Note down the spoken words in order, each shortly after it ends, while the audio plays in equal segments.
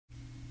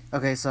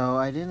Okay, so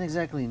I didn't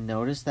exactly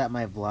notice that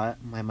my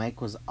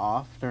mic was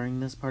off during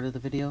this part of the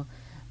video,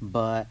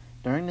 but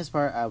during this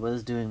part I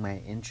was doing my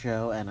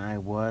intro and I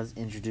was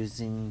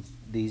introducing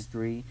these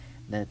three.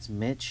 That's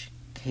Mitch,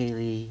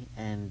 Kaylee,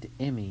 and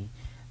Emmy.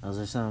 Those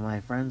are some of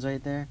my friends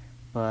right there,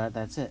 but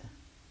that's it.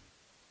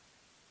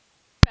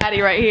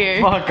 Fatty right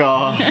here. Fuck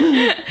off.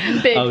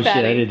 Big oh fatty.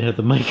 shit, I didn't have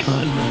the mic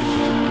on.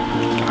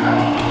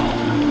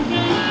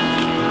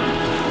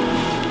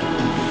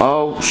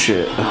 Oh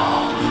shit.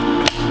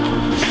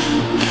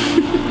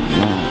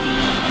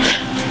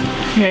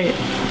 Right.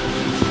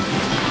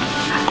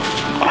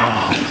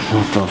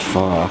 What the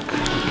fuck?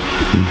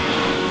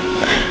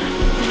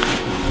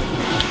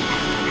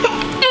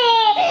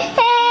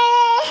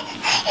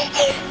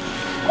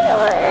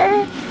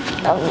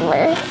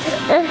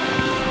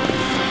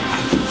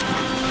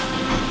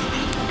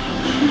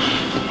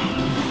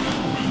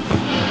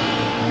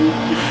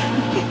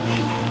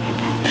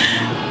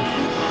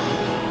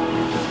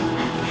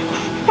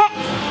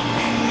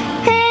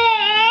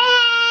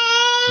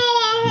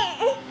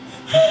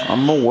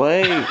 I'm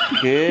awake,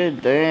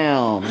 kid.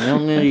 Damn. You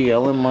don't need to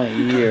yell in my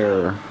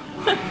ear.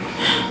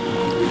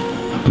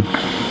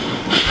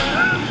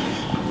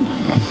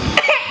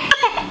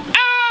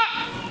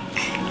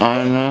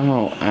 I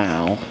know.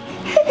 Ow.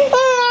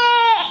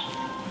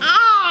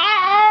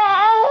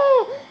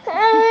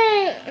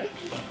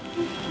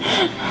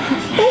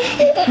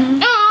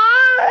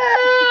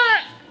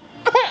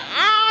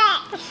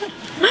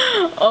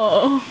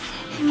 Oh.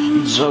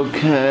 It's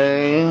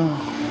okay.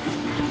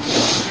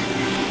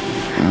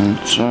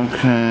 It's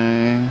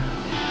okay.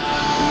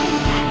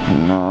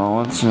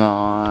 No, it's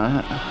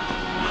not.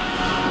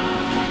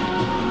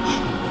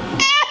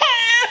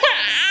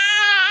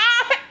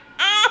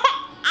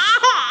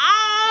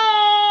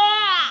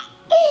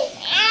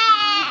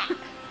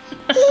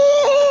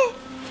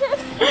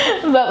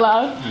 Is that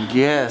loud?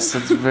 Yes,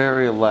 it's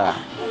very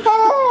loud.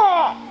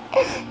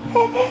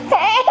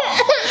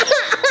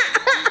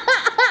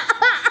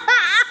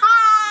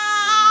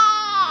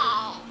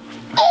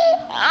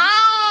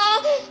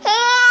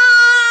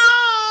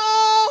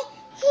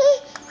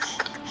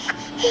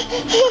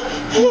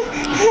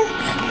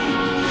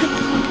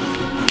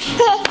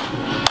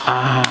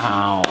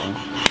 Ow.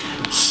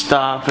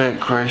 Stop it,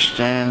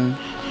 Christian.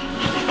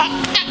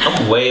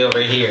 I'm way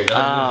over here.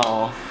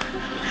 Ow.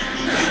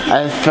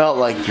 I felt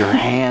like your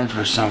hands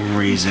for some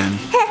reason.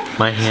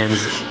 My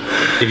hands.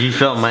 If you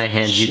felt my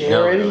hands, you'd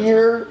know. Jared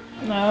here?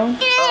 No.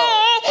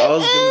 Oh, I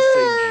was gonna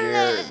say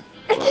Jared.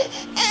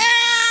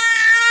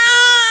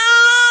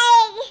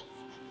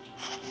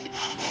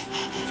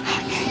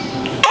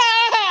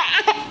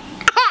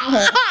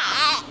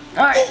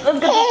 Alright, let's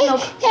get this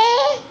milk.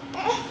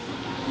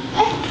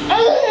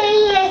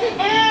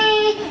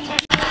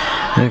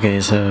 Okay,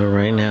 so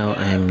right now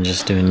I'm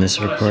just doing this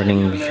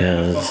recording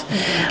because,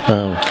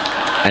 well,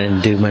 I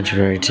didn't do much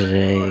for it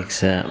today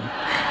except,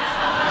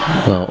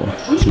 well,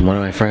 one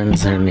of my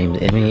friends, their name's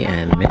Emmy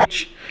and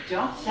Mitch,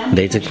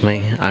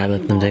 I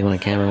let them take my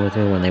camera with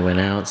me when they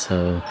went out,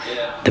 so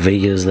the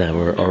videos that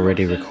were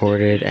already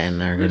recorded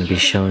and are going to be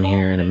shown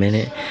here in a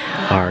minute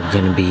are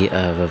going to be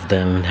of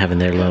them having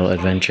their little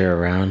adventure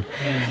around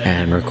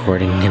and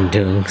recording and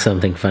doing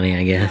something funny,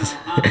 I guess.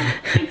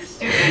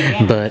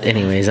 But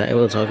anyways, I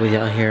will talk with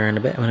y'all here in a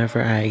bit whenever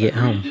I get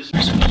home.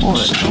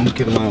 Don't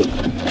get them out.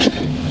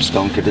 Just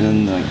don't get it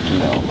in the, you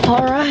know.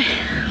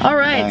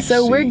 Alright,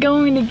 so we're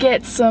going to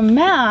get some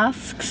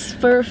masks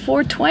for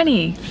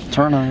 420.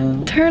 Turn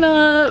on. Turn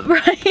up,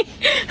 right?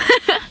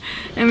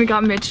 And we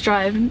got Mitch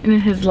driving in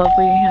his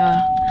lovely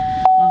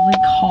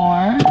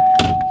car.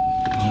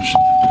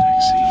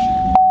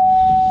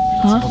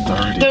 Huh?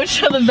 Dirty. Don't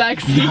show the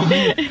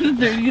backseat. It's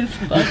dirty as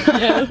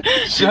fuck, yo.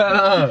 Shut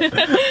up.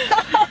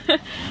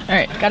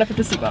 Alright, gotta put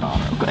the seatbelt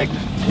on real quick.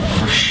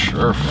 For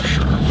sure, for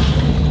sure.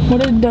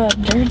 What did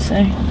Jared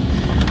say?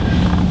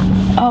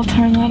 I'll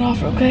turn that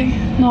off, okay?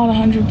 Not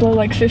 100, blow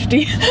like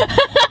 50.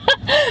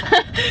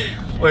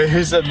 Wait,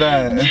 who said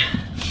that?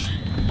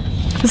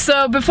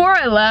 So before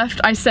I left,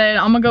 I said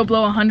I'm gonna go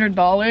blow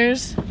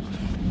 $100.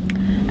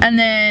 And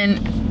then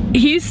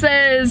he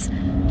says,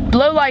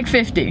 blow like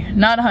 50,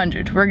 not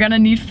 100. We're gonna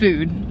need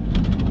food.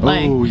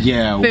 Like, oh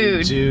yeah, food.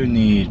 we do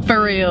need.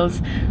 For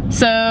reals.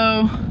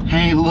 So.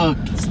 Hey look,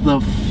 it's the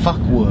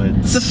Fuckwoods.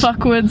 It's the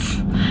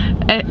Fuckwoods,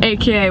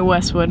 aka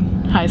Westwood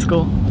High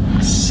School.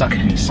 Suck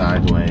me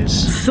sideways.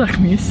 Suck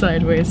me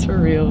sideways, for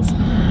reals.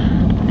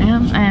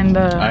 Yeah, and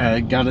I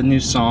got a new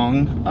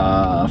song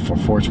for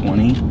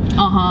 420.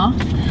 Uh-huh.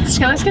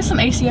 Okay, let's get some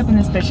AC up in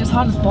this bitch. It's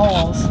hot as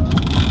balls.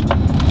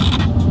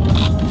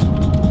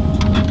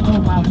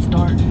 Oh wow, it's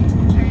dark.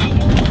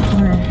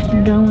 Where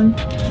you're going?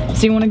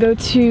 So you want to go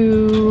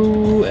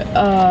to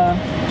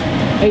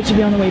HEB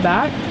on the way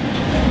back?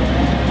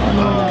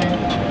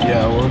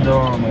 Yeah, we'll do it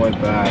on the way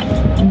back.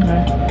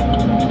 Okay.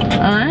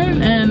 Alright,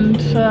 and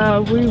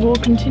we will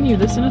continue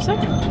this in a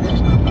second.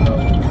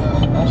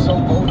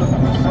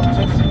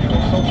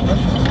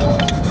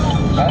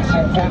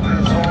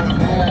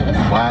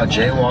 Wow,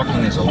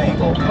 jaywalking is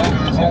illegal.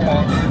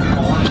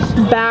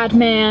 Bad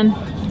man.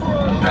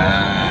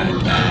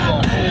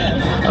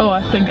 Oh,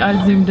 I think I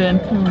zoomed in.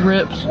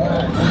 Rip.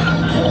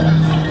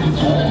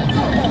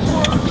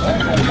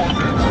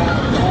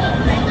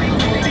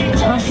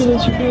 After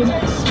this, you're good.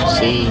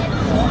 See?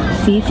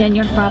 Sí,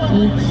 señor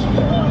papi.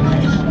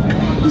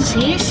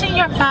 See,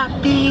 senor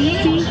papi.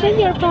 Sí,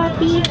 señor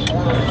papi.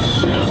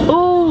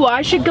 Oh,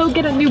 I should go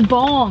get a new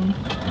bong.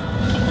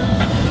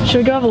 Should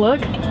we go have a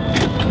look?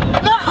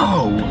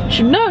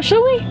 No!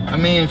 Should we? I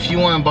mean, if you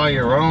want to buy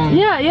your own.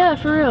 Yeah,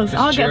 for real.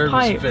 I'll get a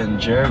pipe.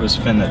 Jared was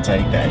finna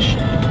take that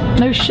shit.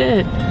 No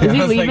shit. Is he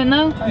I was leaving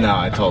though? No,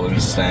 I told him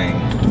he's staying.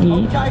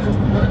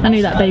 Yeah. I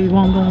knew that baby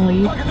wasn't gonna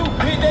leave.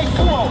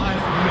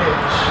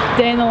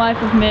 Day in the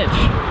life of Mitch.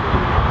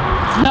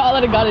 Not all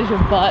that it got is your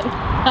butt.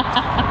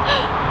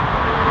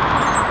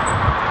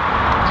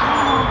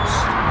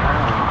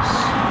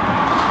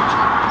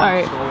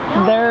 Alright,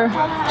 there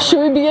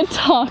should be a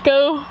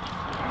taco.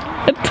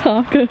 A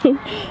taco.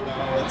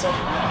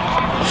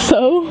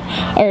 So,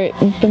 alright,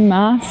 the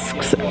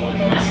masks.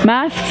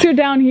 Masks are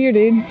down here,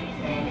 dude.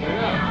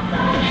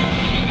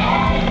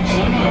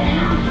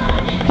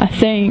 I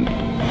think.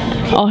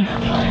 Oh,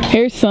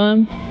 here's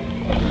some.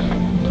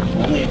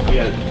 Only if we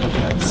had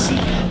coconut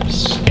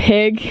seeds.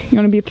 Pig. You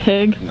wanna be a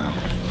pig? No.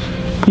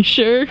 You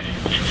sure?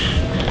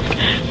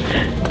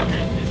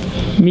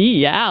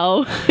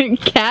 Meow.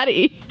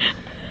 Catty.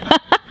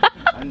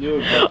 I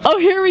knew it. Oh,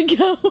 here we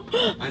go.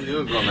 I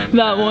knew it.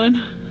 That one.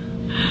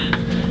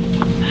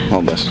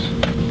 Hold this.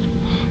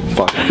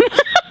 Fuck.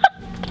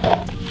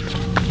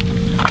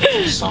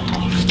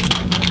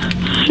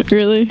 Soft.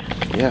 Really?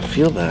 Yeah,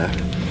 feel that.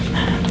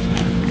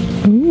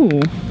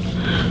 Ooh.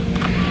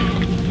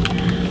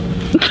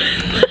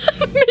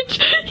 Mitch,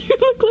 you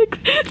look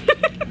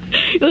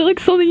like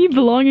something you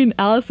belong in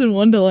Alice in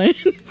Wonderland.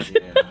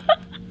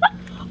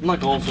 I'm not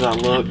going for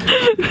that look.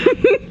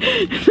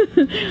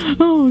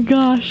 Oh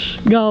gosh,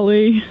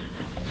 golly.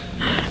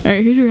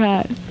 Alright, here's your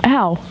hat.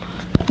 Ow.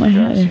 My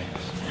head.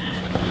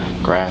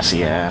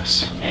 Grassy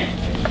ass.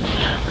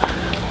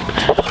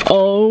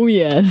 Oh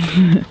yes.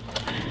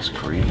 It's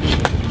creepy.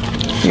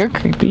 You're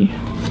creepy.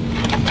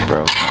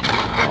 Bro.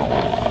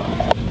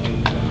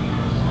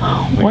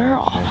 Where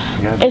all?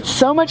 It's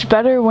so much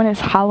better when it's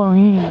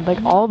Halloween.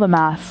 Like all the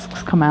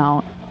masks come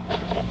out.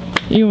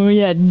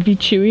 Yeah, be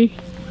chewy.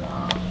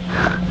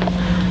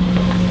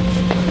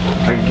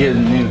 I could get a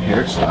new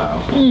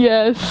hairstyle.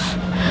 Yes.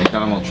 Like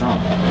Donald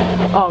Trump.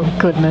 Oh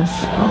goodness.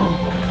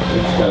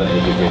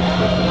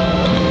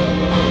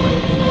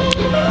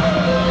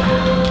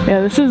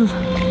 Yeah, this is.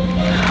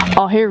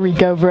 Oh, here we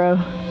go, bro.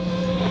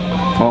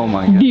 Oh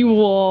my god. The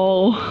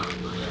wall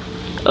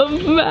of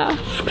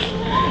masks.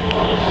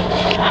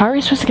 How are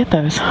you supposed to get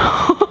those?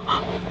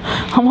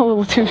 I'm a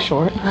little too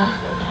short.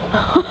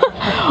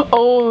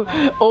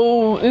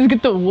 Oh, let's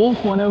get the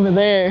wolf one over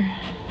there.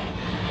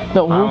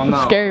 The wolf,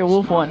 the scary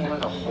wolf one. I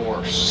wanted a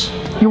horse.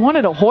 You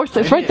wanted a horse?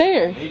 It's right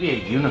there. Maybe a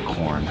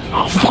unicorn.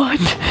 What?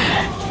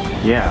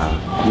 Yeah,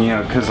 you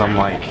know, because I'm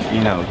like,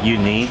 you know,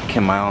 unique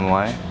in my own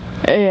way.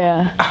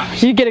 Yeah.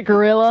 You get a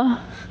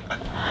gorilla.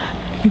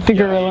 Get the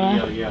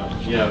gorilla. Yo.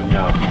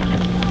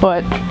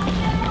 What?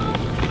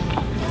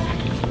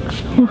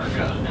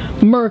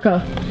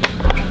 Merca.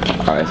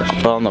 Alright,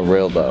 but on the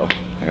real though,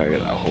 I gotta get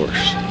that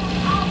horse.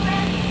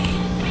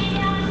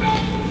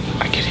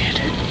 I could hit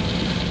it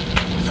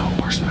with a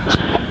horse mask.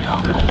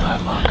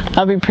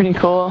 That'd be pretty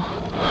cool. I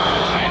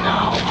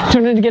know.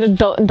 Turn it to get a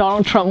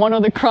Donald Trump one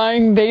with the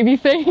crying baby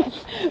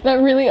face.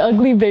 That really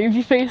ugly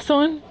baby face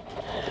one.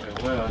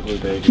 What ugly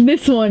baby?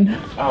 This one.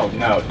 Oh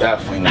no,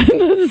 definitely not.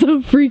 That's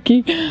so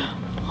freaky.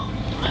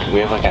 We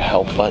have like a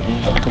help button.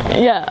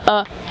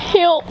 Yeah,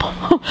 help.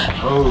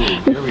 Oh,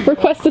 here we go.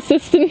 Request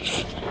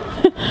assistance.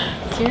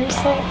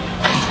 Seriously?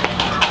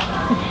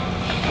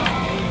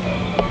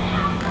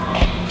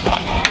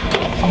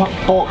 I want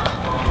bulk.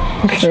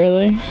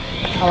 Really? I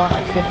want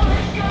like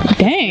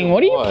 50. Dang,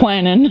 what are you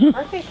planning?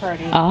 Birthday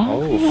party.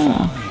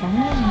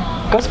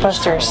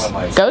 Ghostbusters.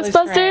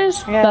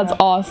 Ghostbusters? Yeah. That's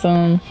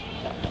awesome.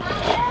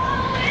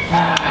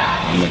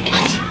 I'm the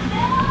king.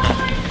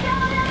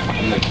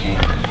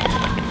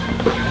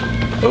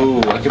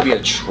 Oh, I could be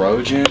a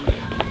Trojan.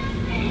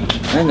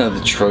 I know the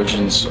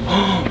Trojans.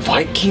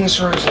 Vikings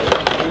are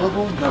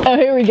available? No. Oh,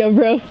 here we go,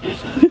 bro.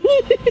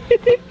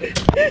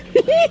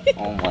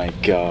 Oh my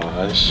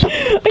gosh.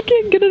 I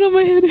can't get it on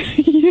my head.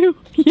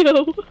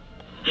 Yo.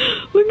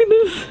 Look at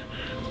this.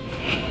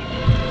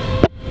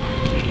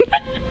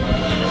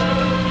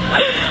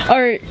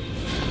 Alright.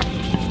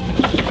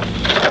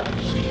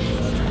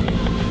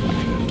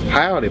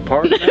 Howdy,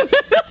 partner.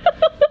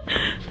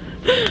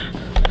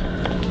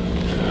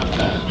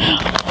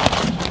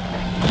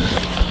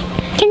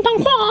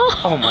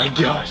 Oh my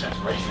gosh, that's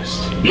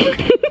racist.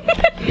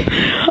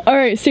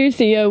 Alright,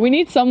 seriously, yo, we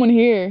need someone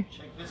here.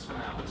 Check this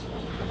one out.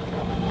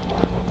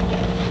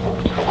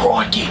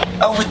 Rocky,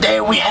 over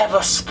there we have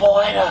a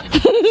spider.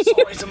 The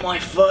size of my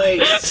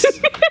face.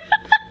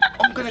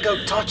 I'm gonna go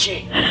touch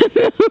it.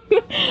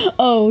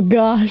 Oh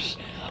gosh.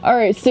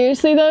 Alright,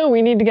 seriously though,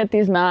 we need to get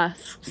these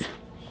masks.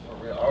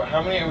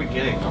 How many are we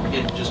getting? Are we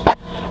getting just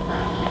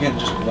Again,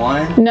 just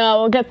one? No,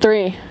 we'll get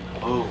 3.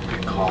 Oh,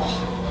 good call.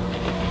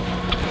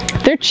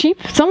 They're cheap.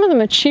 Some of them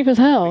are cheap as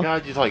hell. We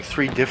gotta do like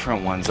 3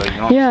 different ones. Like, you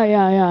know,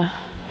 Yeah.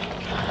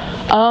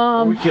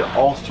 we could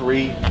all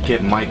 3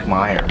 get Mike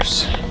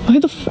Myers. Who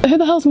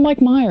the hell's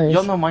Mike Myers? You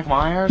don't know Mike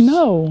Myers?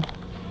 No.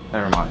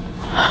 Never mind.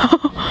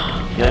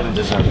 You haven't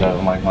deserved that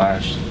with Mike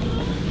Myers.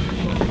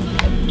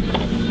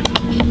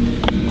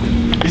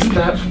 Isn't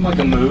that from like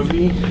a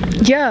movie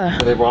Yeah.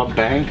 where they rob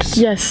banks?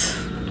 Yes.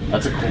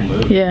 That's a cool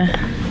movie. Yeah.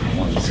 I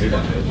want to see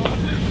that movie.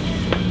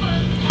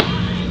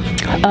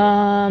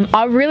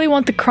 I really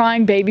want the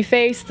crying baby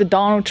face, the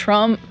Donald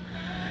Trump,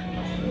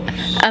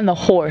 and the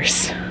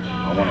horse.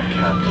 I want a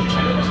captain's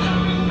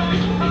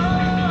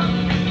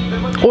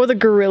hat. Or the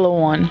gorilla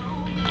one. I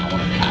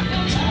want a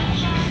captain's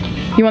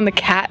hat. You want the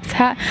cat's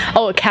hat?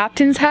 Oh, a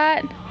captain's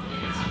hat?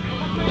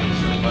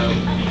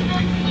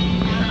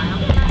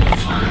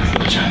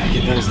 I'm trying to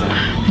get those though.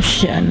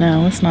 Yeah,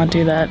 no, let's not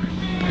do that.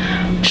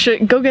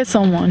 Go get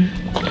someone.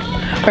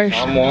 Or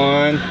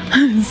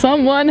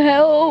someone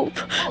help!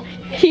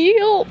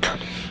 Help!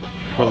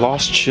 We're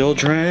lost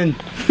children.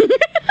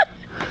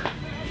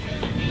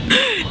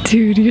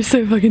 Dude, you're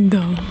so fucking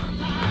dumb.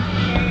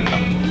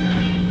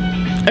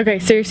 Okay,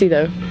 seriously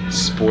though.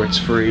 Sports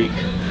freak.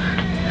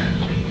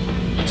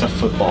 It's a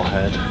football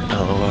head.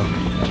 LOL.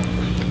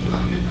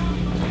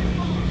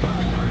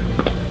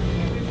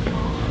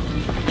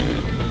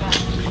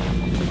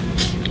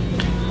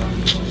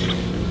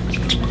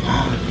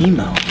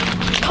 Nemo.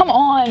 Come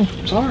on!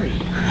 Sorry.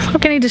 How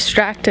can he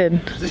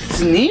distracted? It's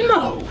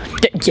Nemo.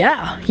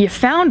 Yeah, you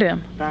found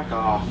him. Back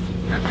off.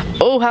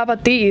 Oh, how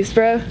about these,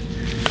 bro?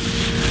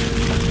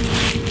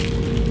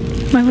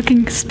 Am I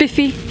looking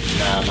spiffy?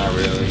 Nah, not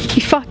really.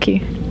 You fucky.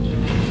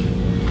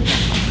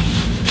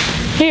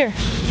 Here.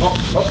 Oh,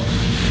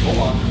 hold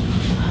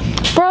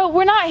on. Bro,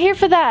 we're not here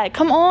for that.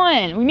 Come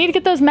on. We need to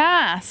get those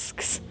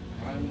masks.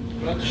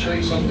 I'm about to show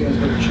you something that's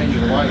going to change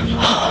your life.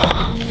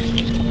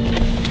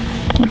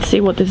 Let's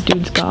see what this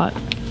dude's got.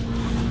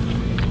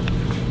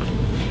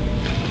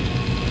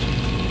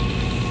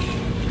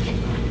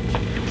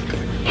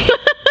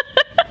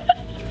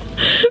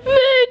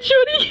 Mitch,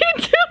 what are you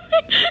doing?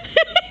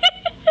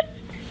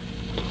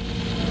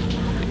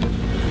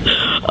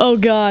 Oh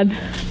God.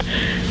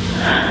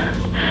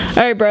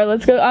 All right, bro,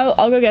 let's go.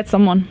 I'll go get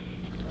someone.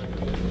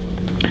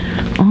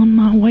 On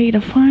my way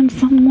to find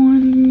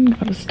someone.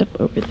 Gotta step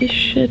over this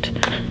shit.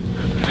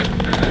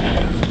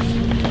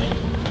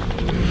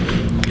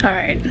 All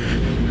right,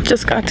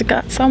 just went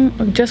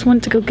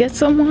to go get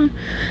someone.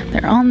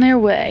 They're on their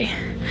way.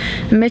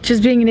 Mitch is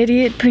being an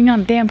idiot, putting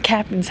on a damn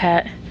captain's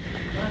hat.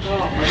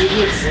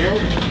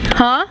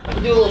 Huh?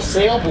 Do a little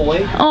sail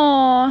boy.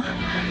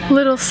 Aw,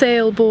 little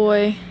sail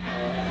boy.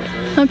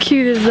 How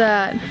cute is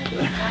that?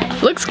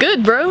 Looks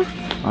good, bro.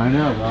 I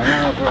know.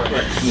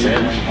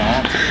 Sailing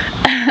hat.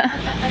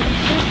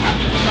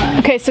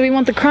 Okay, so we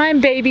want the crying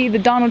baby, the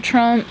Donald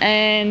Trump,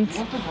 and...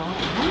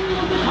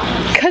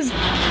 Cause,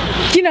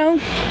 you know...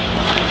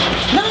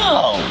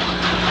 No!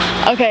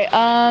 Okay,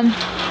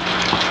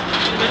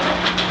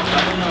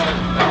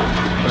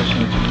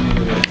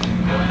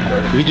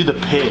 We do the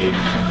pig.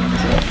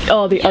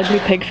 oh, the ugly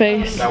pig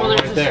face. That one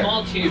right there.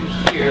 Small tube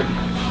here.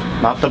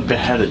 Not the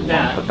beheaded one,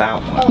 but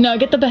that one. No,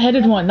 get the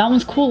beheaded one. That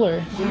one's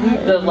cooler.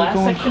 The last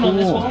section on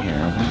this Cool wall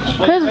here.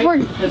 Cause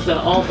we're... is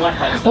all black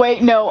lights.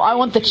 Wait, no, I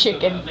want the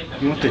chicken.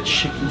 You want the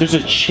chicken? There's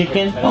a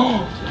chicken?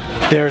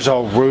 There's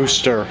a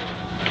rooster.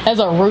 As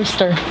a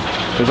rooster.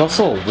 There's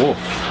also a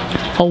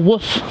wolf. A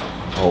woof.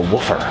 A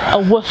woofer. A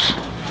woof.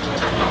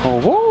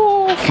 A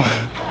wolf. Do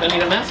I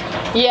need a mask?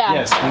 Yeah,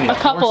 Yes, we need a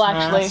couple horse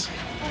actually. mask,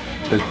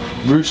 the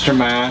rooster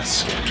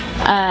mask.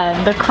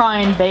 And the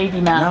crying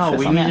baby mask. No, or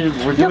we something.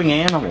 needed. We're doing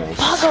animals.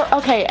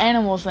 Okay,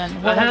 animals then.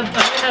 I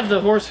have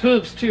the horse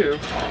hooves too.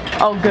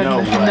 Oh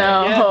goodness, No way.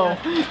 no.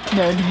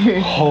 No,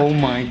 dude. Oh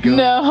my god.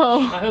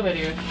 No. I hope I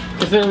do.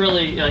 Because they're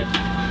really, like,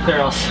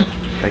 they're awesome.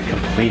 They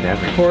complete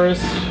everything.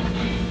 Horse.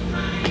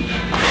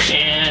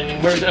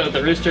 And where's, oh,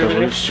 the rooster The over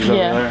there? rooster's Yeah.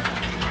 over there.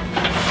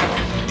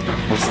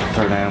 What's the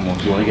third animal?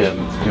 Do you want to get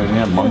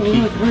a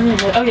monkey?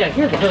 Oh yeah,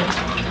 here are the hooves.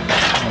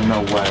 Oh,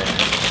 no way.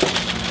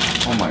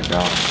 Oh my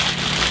god.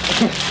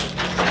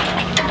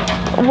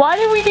 Why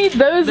do we need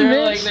those, They're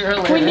Mitch? they're We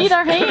hilarious. need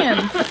our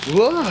hands.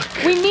 Look!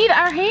 We need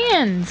our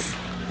hands.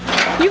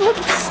 You look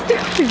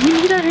stupid.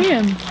 We need our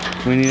hands.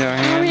 We need our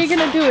How are you hands.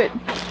 gonna do it?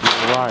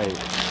 You're right.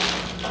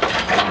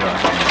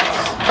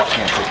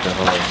 Can't take the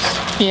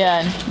hooves.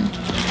 Yeah.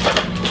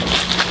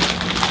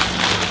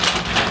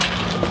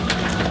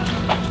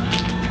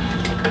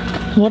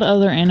 What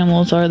other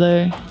animals are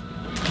there?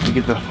 You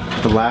get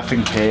the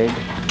laughing pig.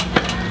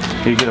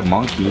 You get a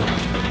monkey.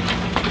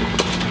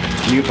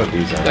 You can put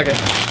these out. Okay.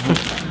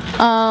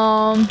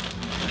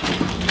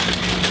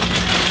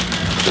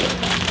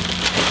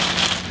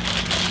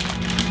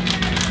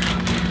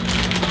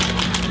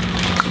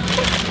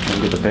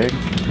 You get the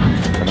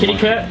pig. Kitty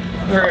cat?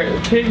 Or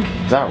a pig?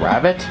 Is that a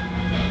rabbit?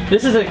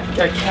 This is a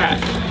cat.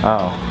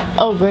 Oh,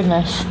 Oh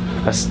goodness.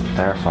 that's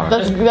terrifying.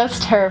 That's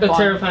A terrifying.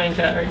 terrifying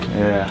cat, right?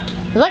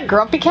 Yeah. Is that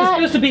Grumpy It's Cat?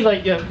 supposed to be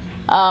like,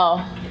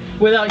 Oh,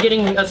 without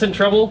getting us in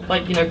trouble,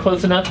 like, you know,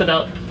 close enough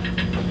without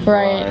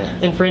right.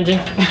 infringing.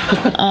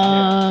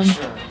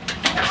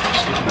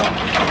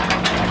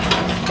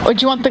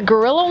 Would you want the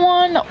gorilla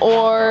one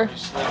or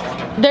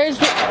there's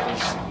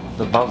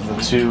Above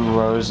the 2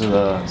 rows of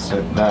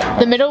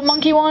the middle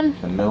monkey one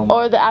the middle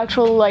or the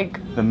actual like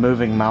the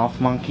moving mouth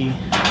monkey.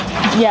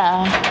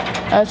 yeah?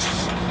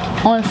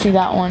 I want to see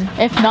that one.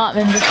 If not,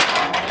 then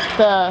just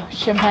the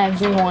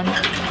chimpanzee one.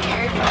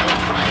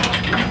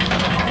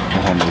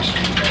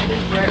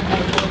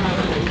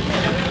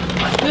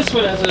 This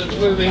one has a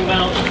moving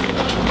mouth.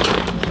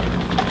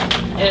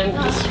 And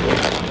this one.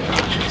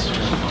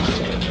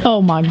 Oh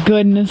my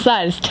goodness,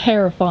 that is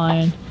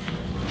terrifying.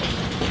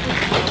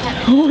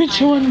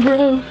 Which one,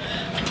 bro?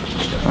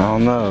 I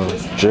don't know.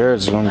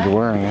 Jared's going to be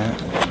wearing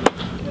it.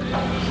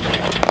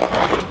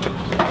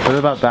 What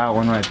about that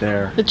one right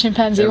there? The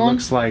chimpanzee It one?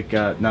 looks like,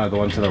 no, the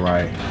one to the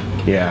right.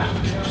 Yeah.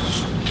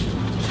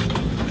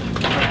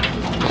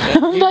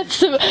 That's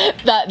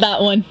that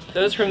one.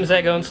 Those from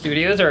Zagone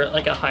Studios are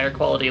like a higher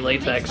quality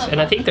latex, and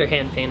I think they're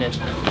hand painted.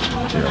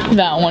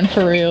 That one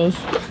for reals.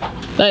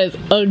 That is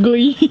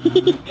ugly.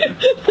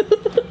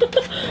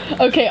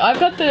 Okay, I've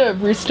got the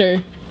rooster.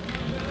 Do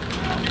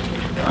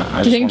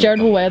you think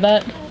Jared will wear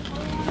that?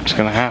 Just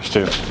gonna have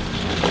to.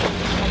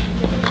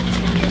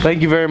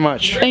 Thank you very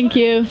much. Thank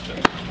you.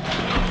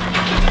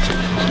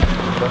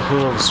 The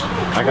hooves.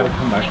 I gotta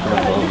come back for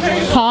the hooves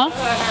later. Huh?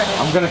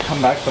 I'm gonna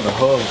come back for the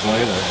hooves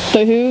later.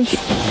 The hooves?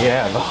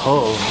 Yeah, the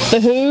hooves. The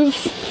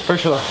hooves?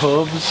 First for the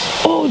hooves.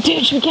 Oh,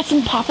 dude, should we get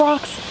some Pop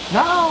Rocks?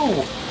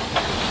 No!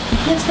 We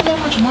can't spend that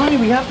much money.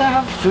 We have to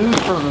have food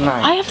for the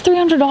night. I have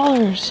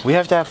 $300. We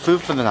have to have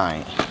food for the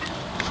night.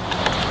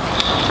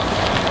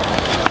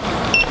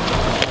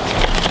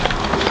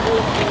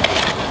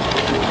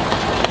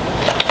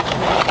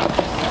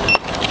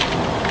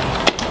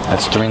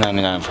 That's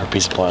 $3.99 for a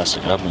piece of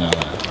plastic. I don't know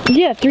that.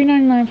 Yeah,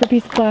 $3.99 for a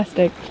piece of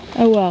plastic.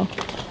 Oh well.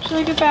 Should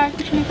I get back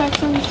for 25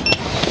 cents?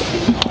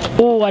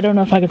 Oh, I don't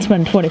know if I could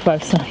spend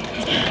 25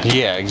 cents.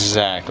 Yeah,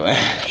 exactly.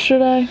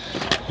 Should I?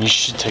 You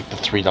should take the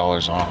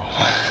 $3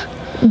 off.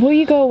 Will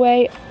you go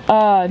away?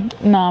 No,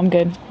 I'm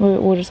good.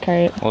 We'll just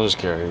carry it. We'll just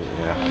carry it,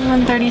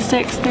 yeah.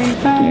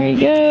 136.35. There you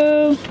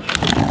go.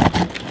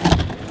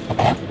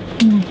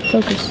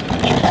 Focus.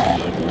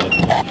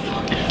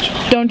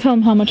 Don't tell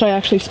him how much I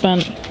actually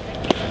spent.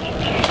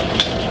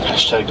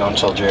 Hashtag don't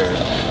tell Jared.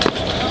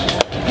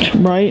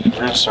 Right? We're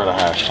gonna start a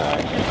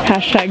hashtag.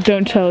 Hashtag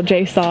don't tell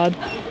J Sod.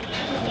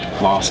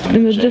 Lost in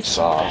In the the J dis-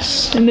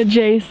 sauce. In the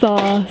J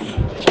sauce.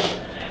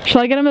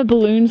 Shall I get him a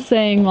balloon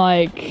saying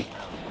like,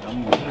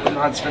 I'm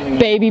not spending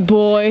baby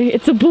boy,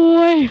 it's a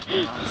boy?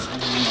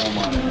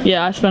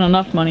 Yeah, I spent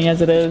enough money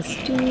as it is.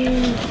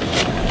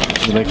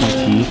 You like my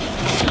teeth?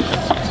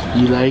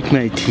 You like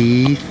my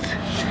teeth?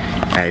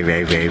 Hey,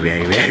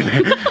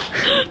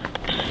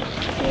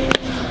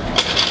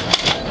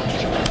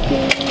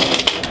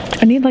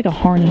 I need like a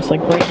harness like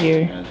right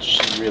here.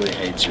 She really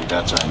hates your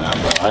guts right now,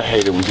 but I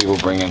hate it when people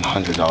bring in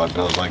 $100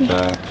 bills like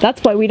that.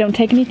 That's why we don't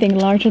take anything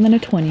larger than a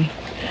 20.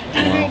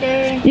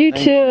 You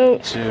too.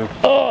 Too.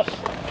 Oh,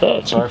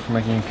 Sorry for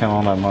making you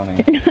count all that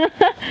money.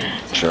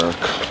 Jerk.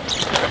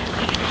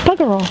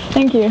 bugger off.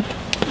 Thank you.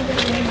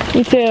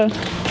 You too.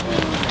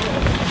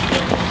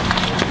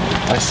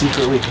 I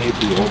secretly hate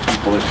the old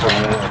people that come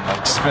in and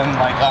like spend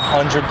like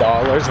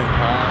 $100 in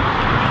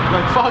crime.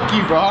 Like, fuck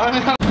you, bro.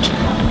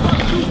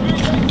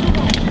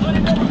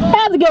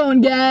 How's it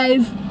going,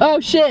 guys? Oh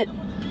shit.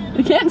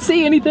 I can't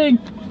see anything.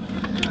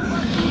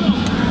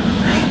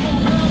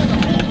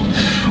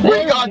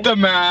 We got the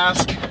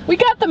mask. We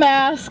got the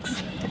masks.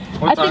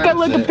 What I think time I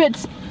look is a it? bit.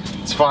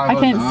 It's 5:09. I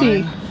can't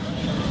see.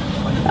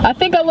 I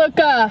think I look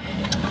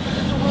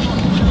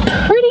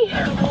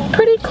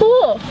pretty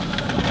cool.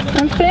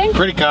 I think.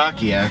 Pretty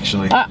cocky,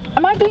 actually.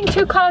 Am I being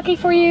too cocky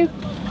for you?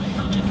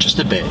 Just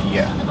a bit,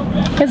 yeah.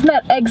 Isn't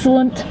that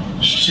excellent?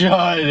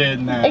 Shut it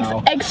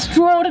now.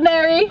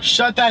 Extraordinary.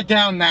 Shut that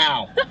down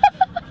now.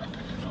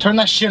 Turn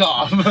that shit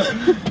off.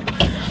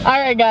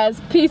 Alright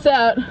guys, peace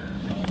out.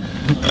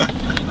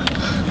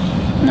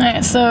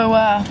 Alright, so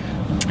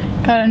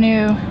got a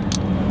new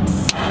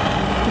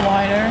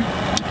lighter.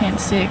 I can't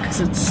see it because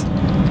it's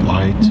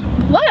light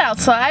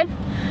outside.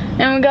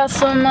 And we got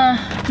some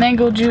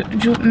mango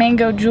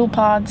jewel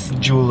pods.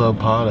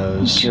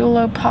 Julopados.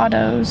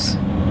 Julopados.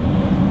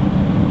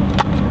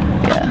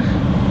 Yeah.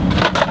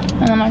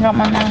 And then I got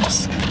my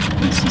mask.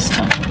 Let's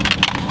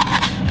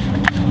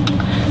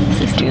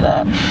just do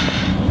that.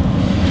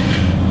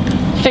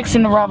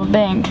 Fixing to rob a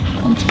bank.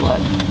 That's what.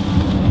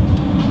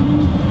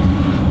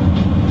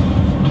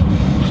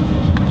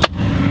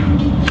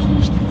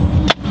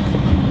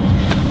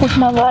 With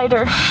my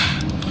lighter.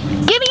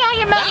 Give me out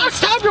your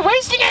mask! Stop, you're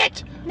wasting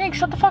it! Nick,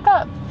 shut the fuck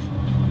up.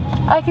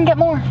 I can get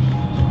more.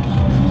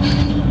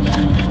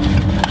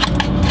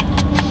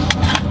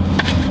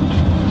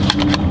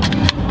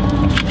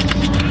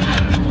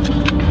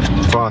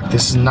 Fuck,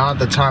 this is not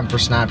the time for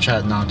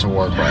Snapchat not to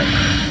work right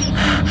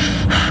now.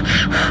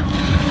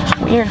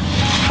 Weird.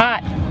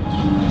 Hot.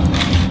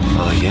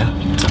 yeah,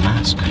 it's a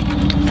mask.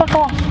 Fuck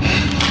off.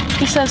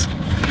 He says,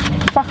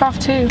 fuck off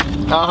too.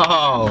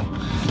 Oh,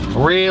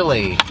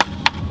 really?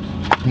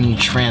 You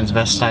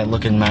transvestite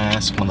looking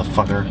mask,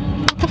 motherfucker.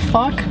 What the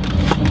fuck?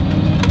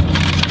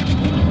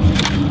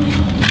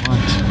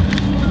 What?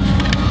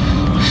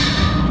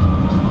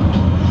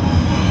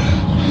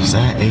 Is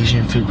that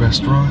Asian food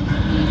restaurant?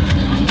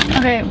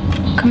 Okay,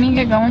 can we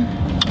get going?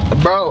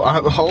 Bro,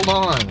 hold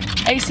on.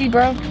 AC,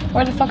 bro.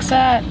 Where the fuck's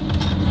that?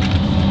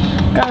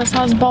 God, this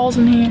has balls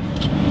in here.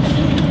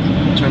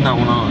 Turn that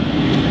one on.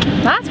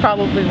 That's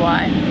probably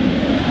why.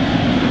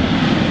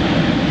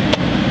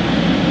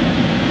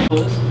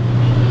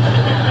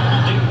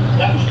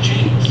 That was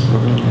genius.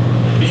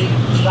 Big,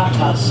 flat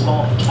house,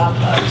 small top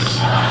house.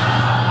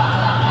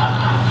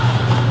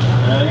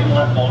 I ain't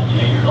not wanting to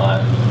hate your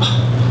life.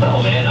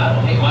 No, man, I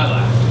don't hate my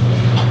life.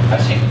 I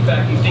just hate the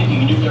fact you think you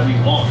can do whatever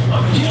you want.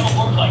 You don't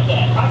work like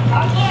that. I'm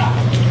that.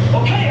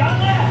 Okay, I'm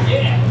that.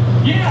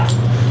 Yeah.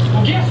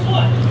 Well, guess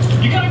what?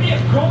 You gotta be a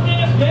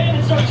grown-ass man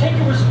and start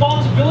taking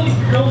responsibility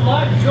for your own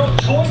life, your own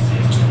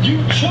choices.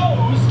 You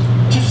chose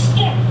to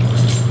stick.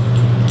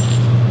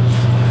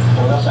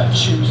 What else I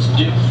choose to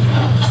do?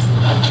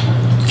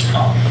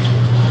 Oh,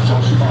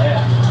 don't shoot my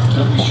hat.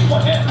 Don't be shoot my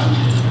hat.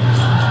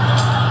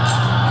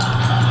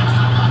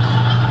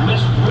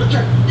 Miss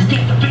Richter, you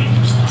get the beat.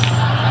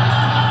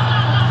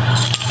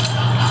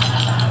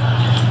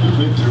 You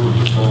think there was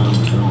a time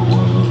that there were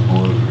one of those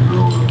boys that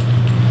grew up?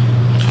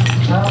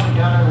 No, we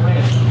got our way.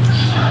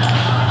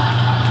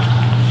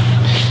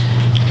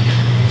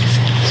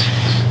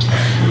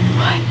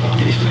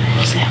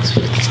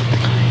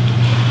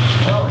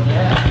 Oh,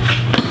 yeah.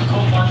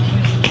 Cold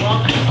Martini's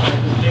drunk.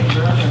 His big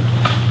brother.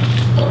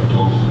 I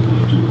told him it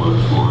was too much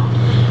for him.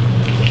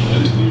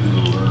 And he needed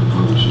to learn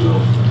for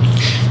himself.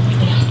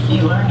 He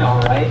learned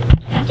all right.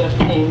 Jeff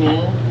came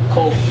in,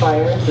 cold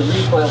fire, the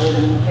recoil hit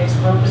him in the face,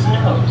 broke his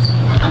nose.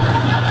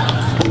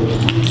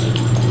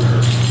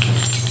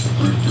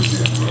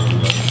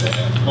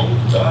 Cold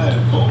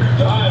dying.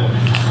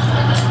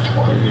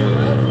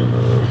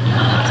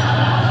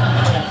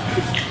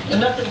 There's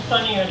nothing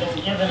funnier than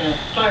giving a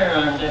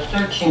firearm to a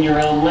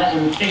 13-year-old and letting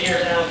him figure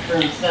it out for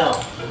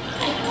himself.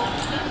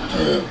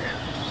 Yeah.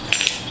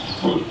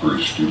 That was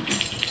pretty stupid.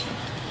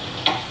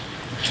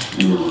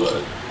 You were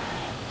right.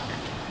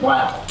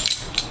 Wow.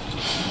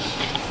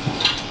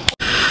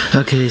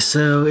 Okay,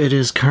 so it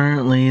is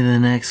currently the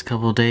next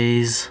couple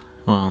days.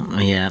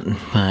 Well, yeah,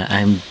 but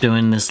I'm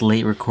doing this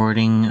late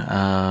recording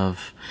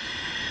of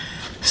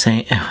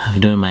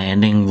doing my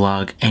ending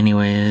vlog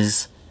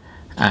anyways.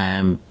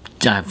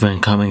 I've been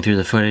combing through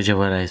the footage of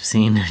what I've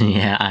seen, and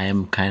yeah, I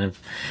am kind of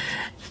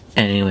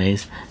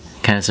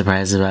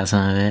surprised about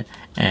some of it.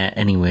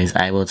 Anyways,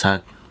 I will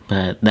talk,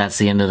 but that's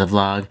the end of the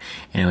vlog.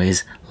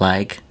 Anyways,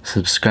 like,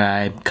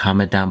 subscribe,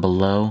 comment down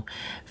below,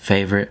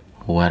 favorite,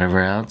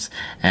 whatever else,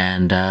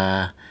 and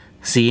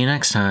see you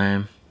next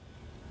time.